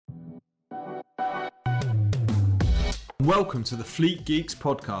Welcome to the Fleet Geeks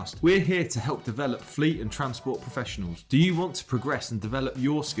podcast. We're here to help develop fleet and transport professionals. Do you want to progress and develop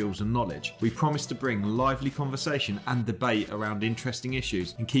your skills and knowledge? We promise to bring lively conversation and debate around interesting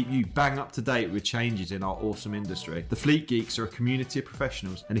issues and keep you bang up to date with changes in our awesome industry. The Fleet Geeks are a community of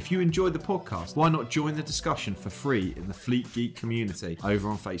professionals, and if you enjoyed the podcast, why not join the discussion for free in the Fleet Geek community over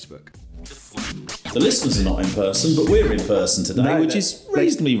on Facebook? The listeners are not in person, but we're in person today, which is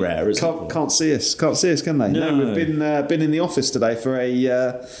reasonably rare, isn't it? Can't see us, can they? No. We've been in the office today for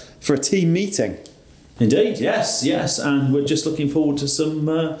a team meeting. Indeed, yes, and we're just looking forward to some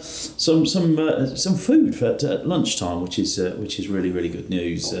food at lunchtime, which is really good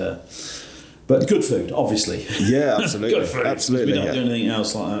news. But good food, obviously. Yeah, absolutely. Good food. Absolutely. We don't do anything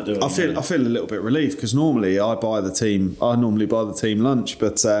else like that, do we? I feel a little bit relieved because normally I normally buy the team lunch,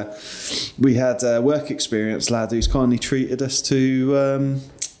 but we had a work experience lad who's kindly treated us to a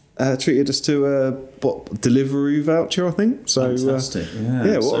Deliveroo voucher, I think. So fantastic.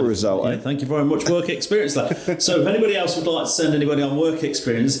 What a result. Yeah, thank you very much, work experience lad. So if anybody else would like to send anybody on work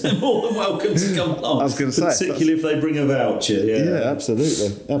experience, they're more than welcome to come along. I was going to say, particularly if they bring a voucher. Yeah, absolutely.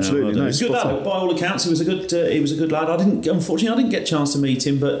 No, good lad. By all accounts, he was a good lad. Unfortunately, I didn't get a chance to meet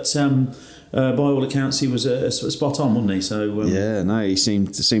him, but by all accounts, he was spot on, wasn't he? So he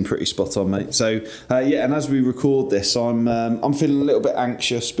seemed pretty spot on, mate. So and as we record this, I'm feeling a little bit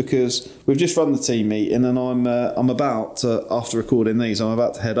anxious because we've just run the team meeting, and I'm about to, after recording these, I'm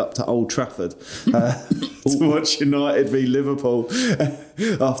about to head up to Old Trafford to watch United v Liverpool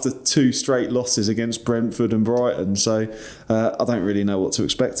after 2 straight losses against Brentford and Brighton. So I don't really know what to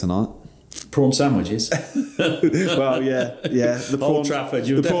expect tonight. Prawn sandwiches. Well, yeah. Old Trafford,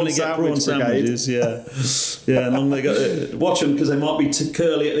 you'll definitely get prawn sandwiches. Yeah. And long they got watch them because they might be too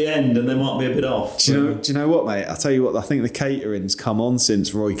curly at the end and they might be a bit off. Do you know what, mate? I'll tell you what. I think the catering's come on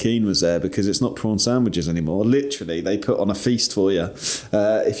since Roy Keane was there because it's not prawn sandwiches anymore. Literally, they put on a feast for you.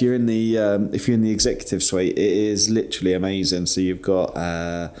 If you're in the executive suite, it is literally amazing. So you've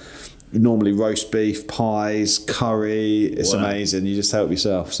got. Normally roast beef, pies, curry. It's amazing. You just help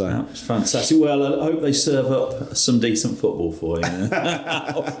yourself. So it's fantastic. Well, I hope they serve up some decent football for you,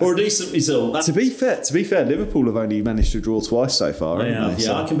 or a decent result. To be fair, Liverpool have only managed to draw twice so far. Yeah,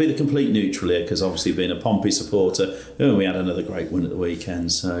 so. I can be the complete neutral here because obviously being a Pompey supporter, we had another great win at the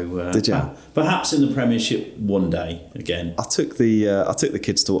weekend. So did you? Perhaps in the Premiership one day again. I took the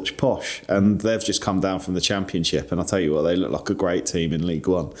kids to watch Posh, and they've just come down from the Championship, and I tell you what, they look like a great team in League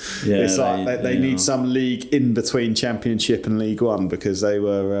One. Yeah. It's like they need some league in between Championship and League One because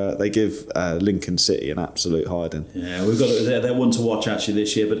they give Lincoln City an absolute hiding. Yeah, we've got they're one to watch actually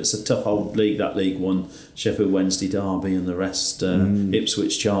this year, but it's a tough old league, that League One. Sheffield Wednesday, Derby, and the rest.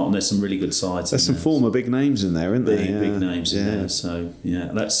 Ipswich, Charlton. There's some really good sides. There's some former big names in there, isn't there? Big names in there. So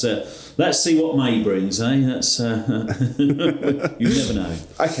let's see what May brings. That's you never know.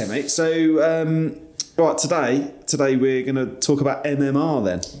 Okay, mate. So. Right, today we're going to talk about MMR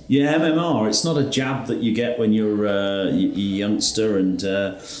then. Yeah, MMR. It's not a jab that you get when you're a youngster and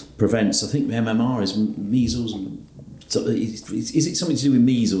prevents. I think MMR is measles. Is it something to do with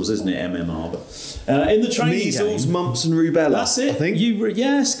measles, isn't it, MMR? But in the training measles, game, mumps and rubella. That's it. I think.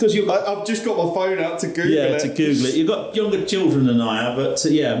 Yes, because I've just got my phone out to Google it. Yeah, to Google it. You've got younger children than I have, but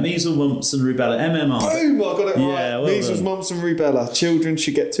measles, mumps and rubella, MMR. Boom! I got it right. Yeah, well measles, done. mumps and rubella. Children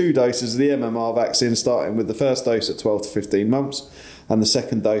should get 2 doses of the MMR vaccine, starting with the first dose at 12 to 15 months. And the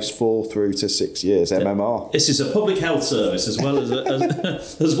second dose 4 through to 6 years. MMR. This is a public health service as well as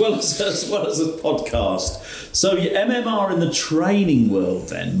as well as a podcast. So MMR in the training world.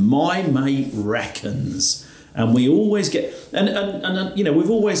 Then my mate reckons, and we always get and we've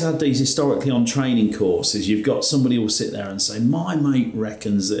always had these historically on training courses. You've got somebody who will sit there and say, my mate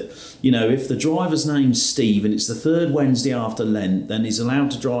reckons that if the driver's name's Steve and it's the third Wednesday after Lent, then he's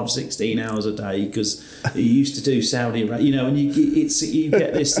allowed to drive 16 hours a day because he used to do Saudi Arabia. And you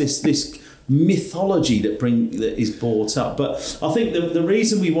get this mythology that is brought up. But I think the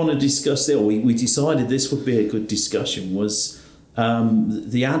reason we want to discuss it, or we decided this would be a good discussion, was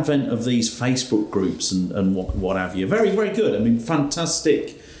the advent of these Facebook groups and what have you. Very, very good. I mean,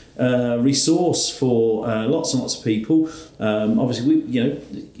 fantastic resource for lots and lots of people. Obviously,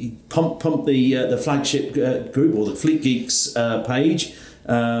 we pump the flagship group or the Fleet Geeks page.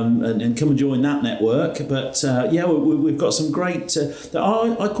 And come and join that network. But we've got some great.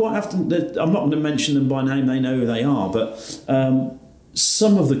 I quite often. I'm not going to mention them by name. They know who they are. But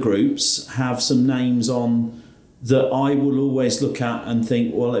some of the groups have some names on that I will always look at and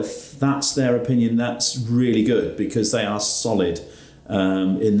think, well, if that's their opinion, that's really good because they are solid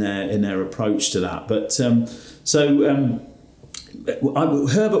in their approach to that. But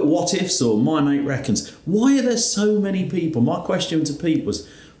Herbert What Ifs or My Mate Reckons. Why are there so many people? My question to Pete was,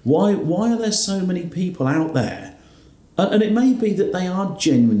 why are there so many people out there? And it may be that they are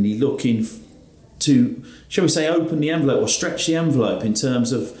genuinely looking to, shall we say, open the envelope or stretch the envelope in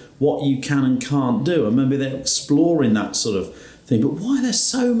terms of what you can and can't do. And maybe they're exploring that sort of thing. But why are there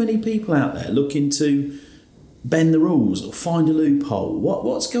so many people out there looking to bend the rules or find a loophole?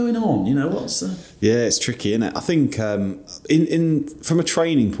 What's going on? Yeah, it's tricky, isn't it? I think in from a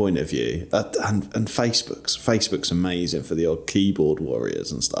training point of view, and Facebook's amazing for the odd keyboard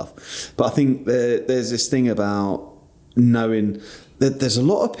warriors and stuff. But I think there's this thing about knowing that there's a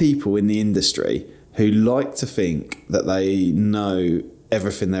lot of people in the industry who like to think that they know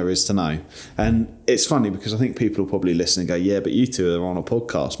everything there is to know. And it's funny because I think people will probably listen and go, yeah, but you two are on a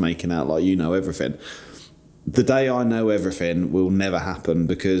podcast making out like you know everything. The day I know everything will never happen,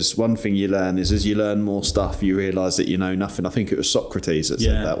 because one thing you learn is as you learn more stuff, you realise that you know nothing. I think it was Socrates that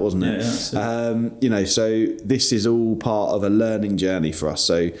said that, wasn't it? So this is all part of a learning journey for us.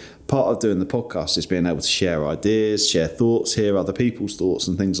 So part of doing the podcast is being able to share ideas, share thoughts, hear other people's thoughts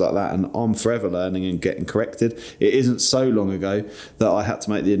and things like that. And I'm forever learning and getting corrected. It isn't so long ago that I had to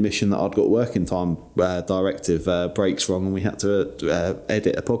make the admission that I'd got working time directive breaks wrong, and we had to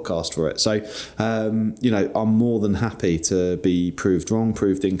edit a podcast for it. So, I'm more than happy to be proved wrong,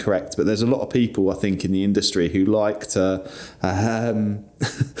 proved incorrect. But there's a lot of people, I think, in the industry who like to, I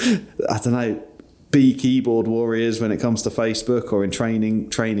don't know, be keyboard warriors when it comes to Facebook or in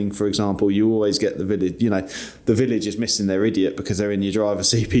training, for example. You always get the village, the village is missing their idiot because they're in your driver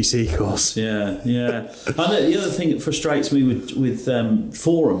CPC course. Yeah. I know the other thing that frustrates me with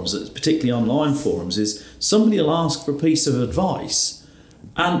forums, particularly online forums, is somebody will ask for a piece of advice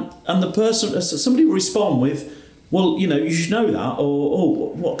and the person, somebody will respond with, well, you should know that,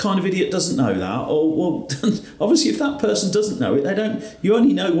 or what kind of idiot doesn't know that, or well, obviously if that person doesn't know it, you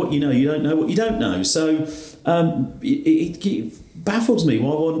only know what you know, you don't know what you don't know. So it baffles me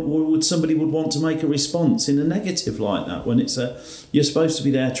why somebody would want to make a response in a negative like that when you're supposed to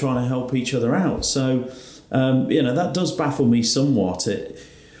be there trying to help each other out. So that does baffle me somewhat.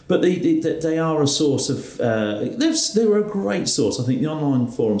 But they are a source of. They're a great source. I think the online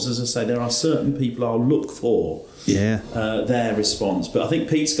forums, as I say, there are certain people I'll look for. Their response, but I think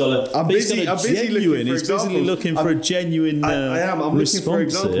Pete's got a. I'm busy looking for a genuine. I am. I'm looking for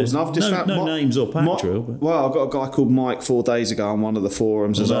examples, and I've just found no names or Patrick. Well, I've got a guy called Mike 4 days ago on one of the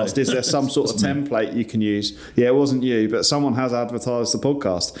forums has asked, "Is there some sort of template you can use?" Yeah, it wasn't you, but someone has advertised the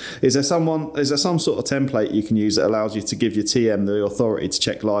podcast. Is there some sort of template you can use that allows you to give your TM the authority to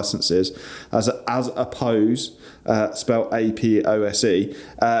check licenses as opposed, spelled APOSE,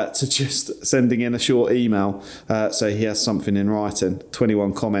 to just sending in a short email? So he has something in writing,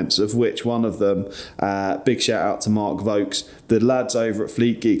 21 comments, of which one of them, big shout out to Mark Vokes. The lads over at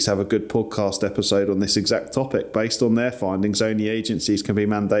Fleet Geeks have a good podcast episode on this exact topic. Based on their findings, only agencies can be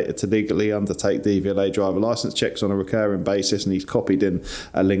mandated to legally undertake DVLA driver licence checks on a recurring basis, and he's copied in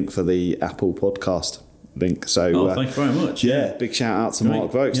a link for the Apple podcast link. So thank you very much. Big shout out to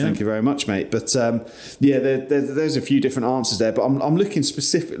Mark Vokes. Thank you very much, mate. But there's a few different answers there, but I'm looking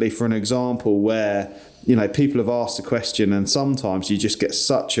specifically for an example where people have asked a question and sometimes you just get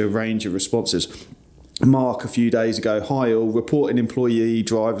such a range of responses. Mark a few days ago, hi all, reporting employee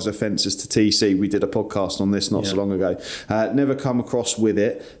drivers offences to TC. We did a podcast on this not so long ago. Never come across with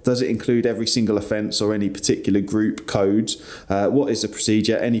it. Does it include every single offence or any particular group codes? What is the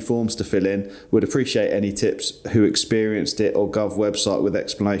procedure? Any forms to fill in? Would appreciate any tips who experienced it, or Gov website with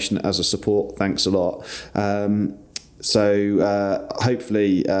explanation as a support. Thanks a lot. So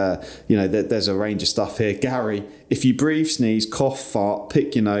hopefully, there's a range of stuff here. Gary, if you breathe, sneeze, cough, fart,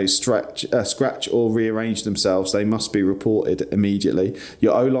 pick your nose, scratch or rearrange themselves, they must be reported immediately.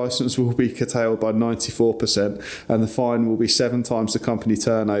 Your O licence will be curtailed by 94%, and the fine will be 7 times the company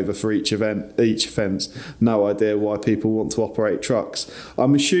turnover for each offence. No idea why people want to operate trucks.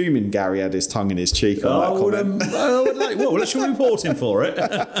 I'm assuming Gary had his tongue in his cheek on that comment. Let's report him for it.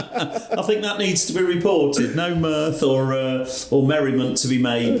 I think that needs to be reported. No mirth or merriment to be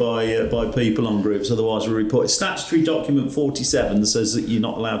made by people on groups, otherwise we report it. Statutory document 47 says that you're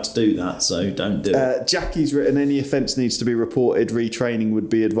not allowed to do that, so don't do it. Jackie's written, any offence needs to be reported, retraining would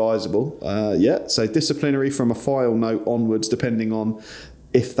be advisable. So disciplinary from a file note onwards, depending on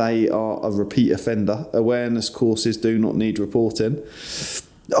if they are a repeat offender. Awareness courses do not need reporting.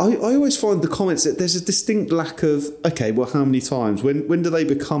 I always find the comments that there's a distinct lack of, okay, well, how many times? When do they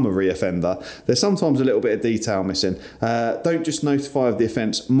become a reoffender? There's sometimes a little bit of detail missing. Don't just notify of the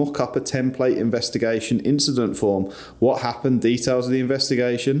offence. Mock up a template investigation incident form. What happened? Details of the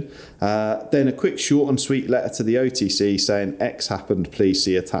investigation. Then a quick, short and sweet letter to the OTC saying X happened. Please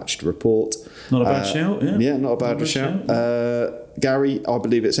see attached report. Not a bad shout, yeah. Yeah, not a bad shout. Gary, I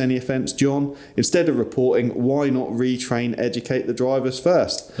believe it's any offence. John, instead of reporting, why not retrain, educate the drivers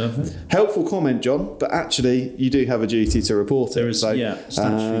first? Perfect. Helpful comment, John, but actually you do have a duty to report it. There is,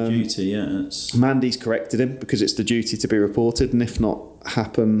 statutory duty, yeah. Mandy's corrected him because it's the duty to be reported, and if not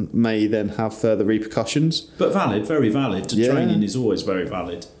happen, may then have further repercussions. But valid, very valid. Training is always very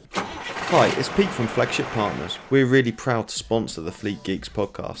valid. Hi, it's Pete from Flagship Partners. We're really proud to sponsor the Fleet Geeks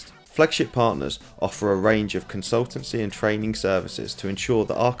podcast. Flagship Partners offer a range of consultancy and training services to ensure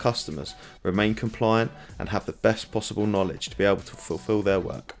that our customers remain compliant and have the best possible knowledge to be able to fulfill their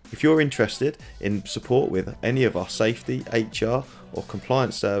work. If you're interested in support with any of our safety, HR or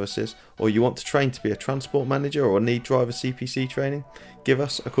compliance services, or you want to train to be a transport manager or need driver CPC training, give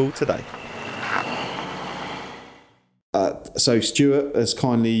us a call today. So Stuart has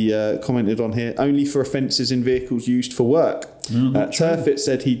kindly commented on here, only for offences in vehicles used for work. Turfit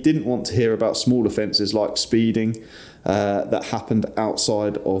said he didn't want to hear about small offences like speeding that happened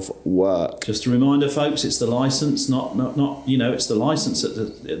outside of work. Just a reminder, folks, it's the licence, not it's the licence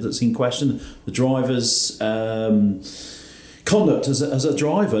that's in question. The driver's conduct as a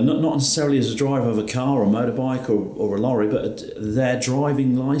driver, not necessarily as a driver of a car or a motorbike or a lorry, but their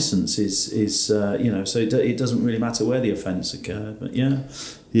driving licence is so it doesn't really matter where the offence occurred. But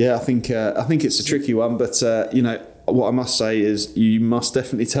I think it's a tricky one, but what I must say is you must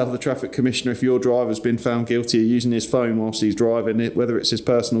definitely tell the traffic commissioner if your driver's been found guilty of using his phone whilst he's driving it, whether it's his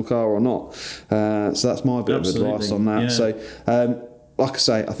personal car or not. So that's my bit of advice on that. Yeah. So like I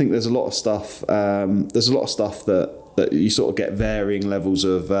say, I think there's a lot of stuff. That you sort of get varying levels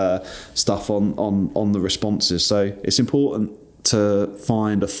of stuff on the responses. So it's important to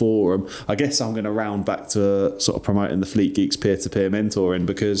find a forum. I guess I'm going to round back to sort of promoting the Fleet Geeks peer-to-peer mentoring,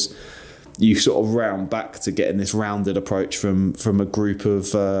 because you sort of round back to getting this rounded approach from a group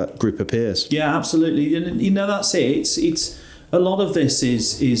of peers. Yeah, absolutely. And that's it. It's a lot of this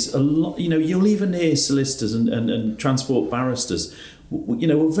is a lot. You'll even hear solicitors and transport barristers.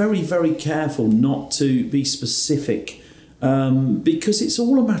 We're very, very careful not to be specific because it's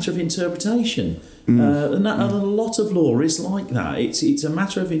all a matter of interpretation. And a lot of law is like that. It's a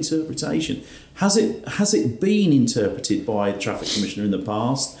matter of interpretation. Has it been interpreted by a traffic commissioner in the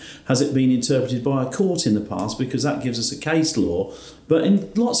past? Has it been interpreted by a court in the past? Because that gives us a case law. But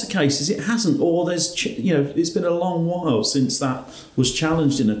in lots of cases it hasn't, or it's been a long while since that was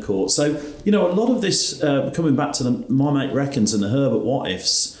challenged in a court. So a lot of this coming back to the My Mate Reckons and the Herbert What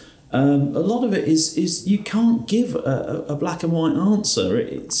Ifs. A lot of it is you can't give a black and white answer.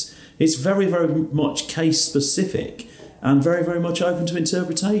 It's very, very much case specific and very, very much open to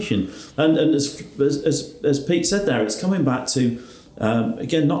interpretation. And as Pete said there, it's coming back to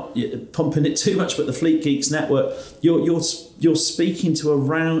again, not pumping it too much, but the Fleet Geeks network. You're speaking to a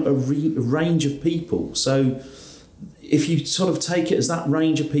range of people. So if you sort of take it as that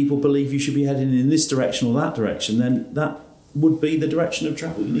range of people believe you should be heading in this direction or that direction, then that would be the direction of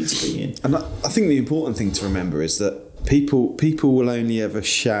travel you need to be in. And I think the important thing to remember is that people will only ever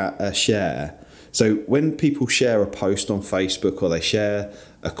share. So when people share a post on Facebook or they share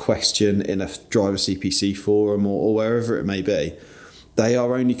a question in a driver CPC forum or wherever it may be, they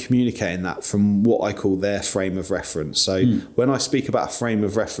are only communicating that from what I call their frame of reference. So when I speak about a frame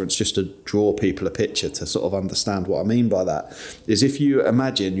of reference, just to draw people a picture to sort of understand what I mean by that, is if you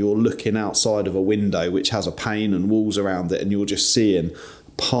imagine you're looking outside of a window which has a pane and walls around it, and you're just seeing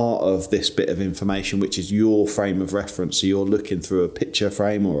part of this bit of information which is your frame of reference. So you're looking through a picture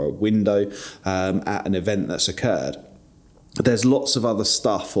frame or a window at an event that's occurred. There's lots of other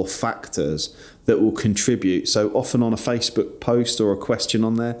stuff or factors that will contribute. So often on a Facebook post or a question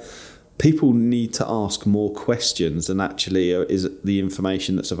on there, people need to ask more questions than actually is the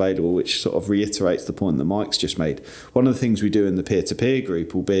information that's available, which sort of reiterates the point that Mike's just made. One of the things we do in the peer-to-peer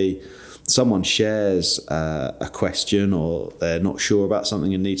group will be someone shares a question or they're not sure about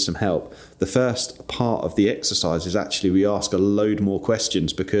something and need some help. The first part of the exercise is actually we ask a load more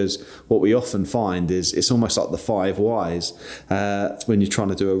questions, because what we often find is it's almost like the 5 whys when you're trying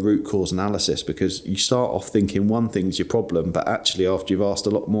to do a root cause analysis, because you start off thinking one thing's your problem, but actually after you've asked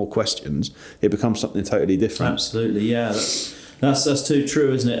a lot more questions, it becomes something totally different. Absolutely, yeah. That's too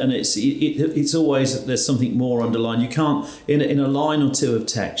true, isn't it? And it's always that there's something more underlined. You can't in a line or two of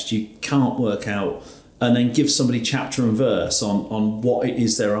text, you can't work out and then give somebody chapter and verse on what it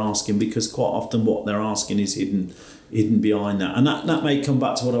is they're asking, because quite often what they're asking is hidden behind that. And that may come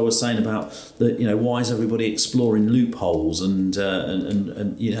back to what I was saying about why is everybody exploring loopholes, and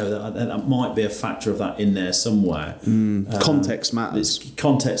that might be a factor of that in there somewhere. Context matters.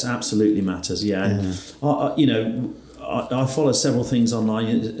 Context absolutely matters. Yeah. I follow several things online.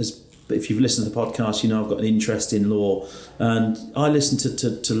 If you've listened to the podcast, I've got an interest in law, and I listen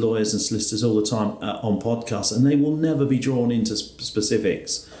to lawyers and solicitors all the time on podcasts, and they will never be drawn into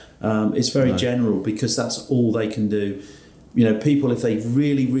specifics. It's very general, because that's all they can do. People, if they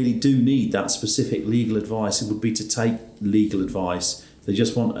really, really do need that specific legal advice, it would be to take legal advice. If they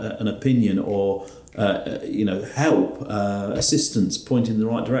just want an opinion or help, assistance, point in the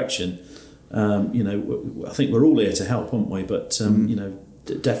right direction. I think we're all here to help, aren't we? But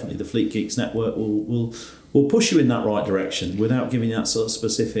definitely the Fleet Geeks Network will push you in that right direction without giving that sort of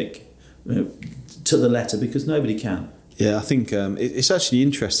specific to the letter, because nobody can. Yeah, I think it's actually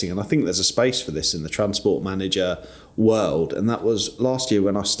interesting, and I think there's a space for this in the transport manager world. And that was last year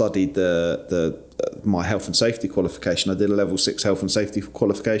when I studied my health and safety qualification. I did a level 6 health and safety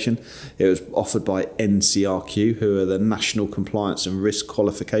qualification. It was offered by NCRQ, who are the National Compliance and Risk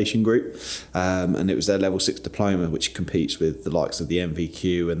Qualification Group, and it was their level 6 diploma, which competes with the likes of the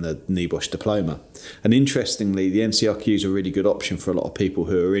MVQ and the NEBOSH diploma. And interestingly, the NCRQ is a really good option for a lot of people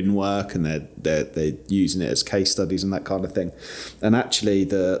who are in work, and they're using it as case studies and that kind of thing. And actually,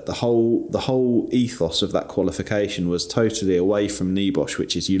 the whole ethos of that qualification was totally away from NEBOSH,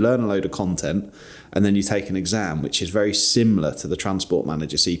 which is you learn a load of content and then you take an exam, which is very similar to the Transport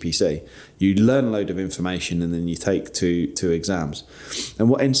Manager CPC. You learn a load of information and then you take two exams. And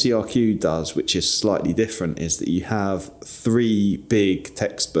what NCRQ does, which is slightly different, is that you have 3 big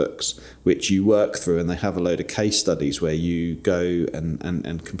textbooks which you work through, and they have a load of case studies where you go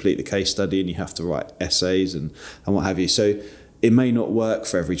and complete the case study, and you have to write essays and what have you. So it may not work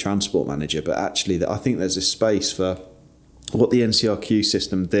for every transport manager, but actually I think there's a space for what the NCRQ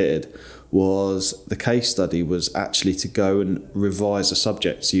system did. Was the case study was actually to go and revise a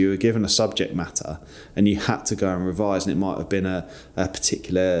subject. So you were given a subject matter and you had to go and revise, and it might have been a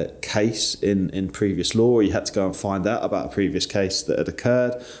particular case in previous law, or you had to go and find out about a previous case that had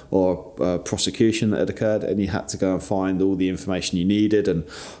occurred, or a prosecution that had occurred, and you had to go and find all the information you needed, and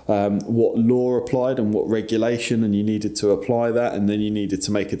what law applied and what regulation, and you needed to apply that, and then you needed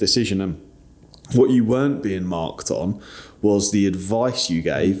to make a decision. And what you weren't being marked on was the advice you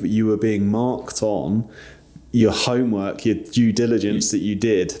gave. You were being marked on your homework, your due diligence that you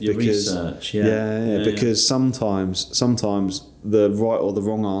did. Your research, because sometimes the right or the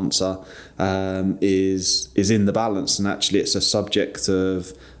wrong answer is in the balance, and actually it's a subject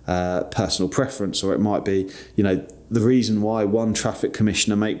of personal preference, or it might be, the reason why one traffic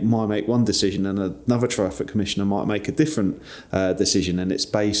commissioner might make one decision and another traffic commissioner might make a different decision, and it's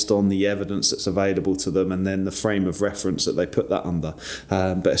based on the evidence that's available to them and then the frame of reference that they put that under.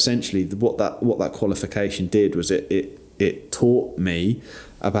 But essentially, what that qualification did was it taught me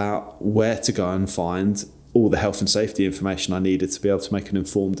about where to go and find all the health and safety information I needed to be able to make an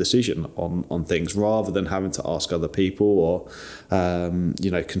informed decision on things, rather than having to ask other people or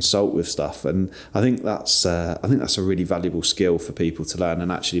consult with stuff. And I think that's a really valuable skill for people to learn,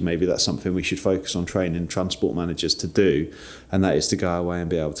 and actually maybe that's something we should focus on training transport managers to do, and that is to go away and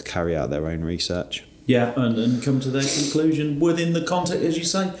be able to carry out their own research. Yeah, and come to their conclusion within the context, as you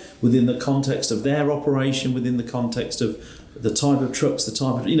say, within the context of their operation, within the context of the type of trucks, the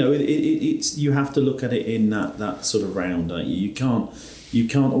type of, it's you have to look at it in that sort of round, don't you? You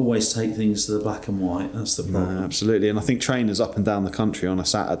can't always take things to the black and white. That's the problem. No, absolutely. And I think trainers up and down the country on a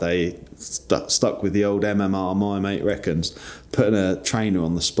Saturday stuck with the old MMR, my mate reckons, putting a trainer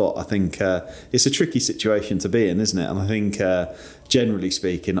on the spot. I think it's a tricky situation to be in, isn't it? And I think generally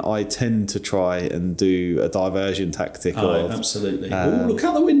speaking, I tend to try and do a diversion tactic. Absolutely. Look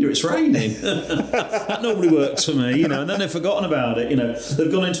out the window, it's raining. That normally works for me, and then they've forgotten about it.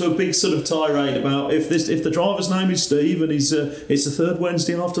 They've gone into a big sort of tirade about if the driver's name is Steve and it's the third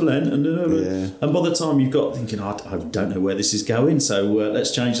Wednesday after Lent, and by the time you've got thinking, I don't know where this is going, so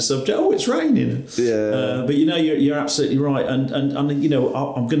let's change the subject. Oh, it's raining. Yeah. But you're absolutely right, and I'm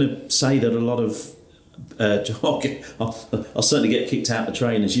going to say that a lot of I'll certainly get kicked out of the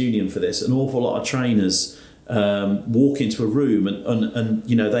trainers union for this. An awful lot of trainers walk into a room and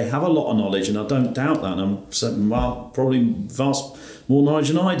they have a lot of knowledge, and I don't doubt that. I'm probably vast more knowledge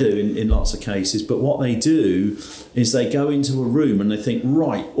than I do in lots of cases. But what they do is they go into a room and they think,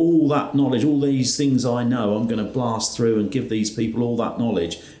 right, all that knowledge, all these things I know, I'm going to blast through and give these people all that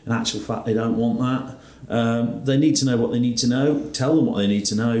knowledge. In actual fact, they don't want that. They need to know what they need to know. Tell them what they need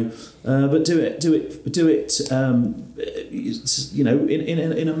to know, but do it.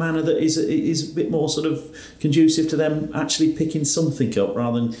 In a manner that is a bit more sort of conducive to them actually picking something up,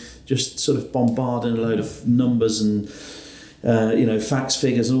 rather than just sort of bombarding a load of numbers and facts,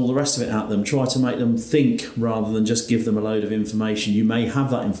 figures, and all the rest of it at them. Try to make them think rather than just give them a load of information. You may have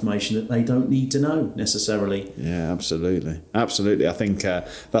that information that they don't need to know necessarily. Yeah, absolutely. I think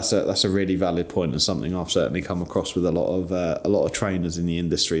that's a really valid point, and something I've certainly come across with a lot of trainers in the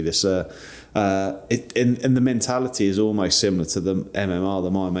industry. This in the mentality is almost similar to the MMR,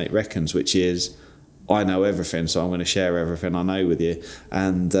 the My Mate Reckons, which is, I know everything, so I'm going to share everything I know with you.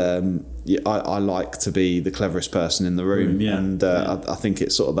 And I like to be the cleverest person in the room. I think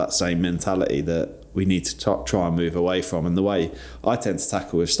it's sort of that same mentality that we need to try and move away from. And the way I tend to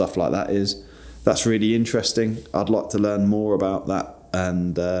tackle with stuff like that is, that's really interesting. I'd like to learn more about that.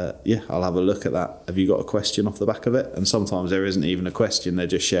 And I'll have a look at that. Have you got a question off the back of it? And sometimes there isn't even a question; they're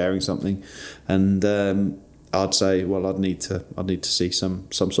just sharing something. And I'd say, well, I'd need to see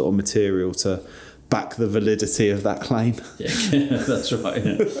some sort of material to back the validity of that claim. Yeah, that's right.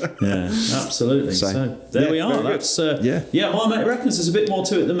 Yeah, absolutely. So there we are. That's My Mate Reckons. There's a bit more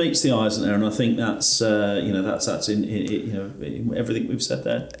to it than meets the eye, isn't there? And I think that's that's in everything we've said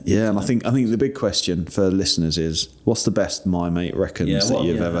there. Yeah, and I think the big question for listeners is, what's the best My Mate Reckons that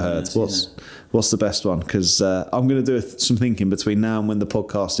you've ever heard? What's the best one? Because I'm going to do some thinking between now and when the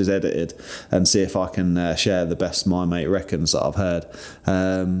podcast is edited, and see if I can share the best My Mate Reckons that I've heard.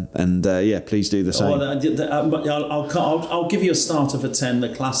 Please do the same. I'll give you a starter for 10. The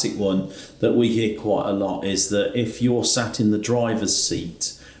classic one that we hear quite a lot is that if you're sat in the driver's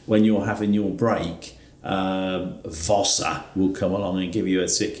seat when you're having your break, Vossa will come along and give you a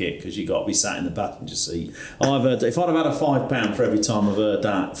ticket because you've got to be sat in the passenger seat. I've heard, if I'd have had a £5 for every time I've heard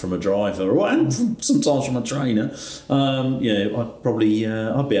that from a driver, and sometimes from a trainer, I'd be able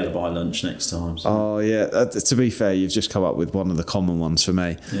to buy lunch next time. So. Oh yeah, to be fair, you've just come up with one of the common ones for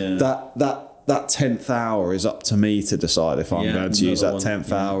me. Yeah. That 10th hour is up to me to decide if I'm going to use that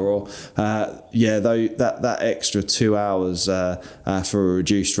 10th hour or that extra 2 hours for a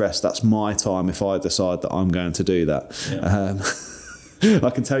reduced rest. That's my time if I decide that I'm going to do that.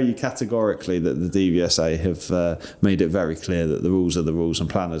 I can tell you categorically that the DVSA have made it very clear that the rules are the rules, and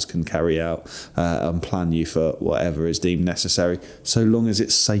planners can carry out and plan you for whatever is deemed necessary, so long as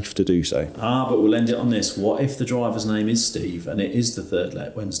it's safe to do so. But we'll end it on this. What if the driver's name is Steve and it is the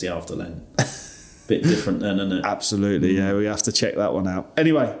third Wednesday after Lent? Bit different then, isn't it? Absolutely, yeah. We have to check that one out.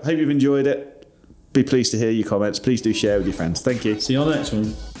 Anyway, hope you've enjoyed it. Be pleased to hear your comments. Please do share with your friends. Thank you. See you on the next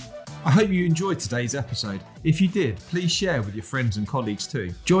one. I hope you enjoyed today's episode. If you did, please share with your friends and colleagues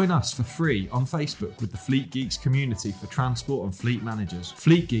too. Join us for free on Facebook with the Fleet Geeks community for transport and fleet managers.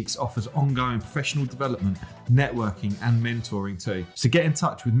 Fleet Geeks offers ongoing professional development, networking and mentoring too. So get in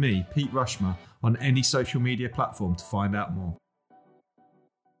touch with me, Pete Rushmer, on any social media platform to find out more.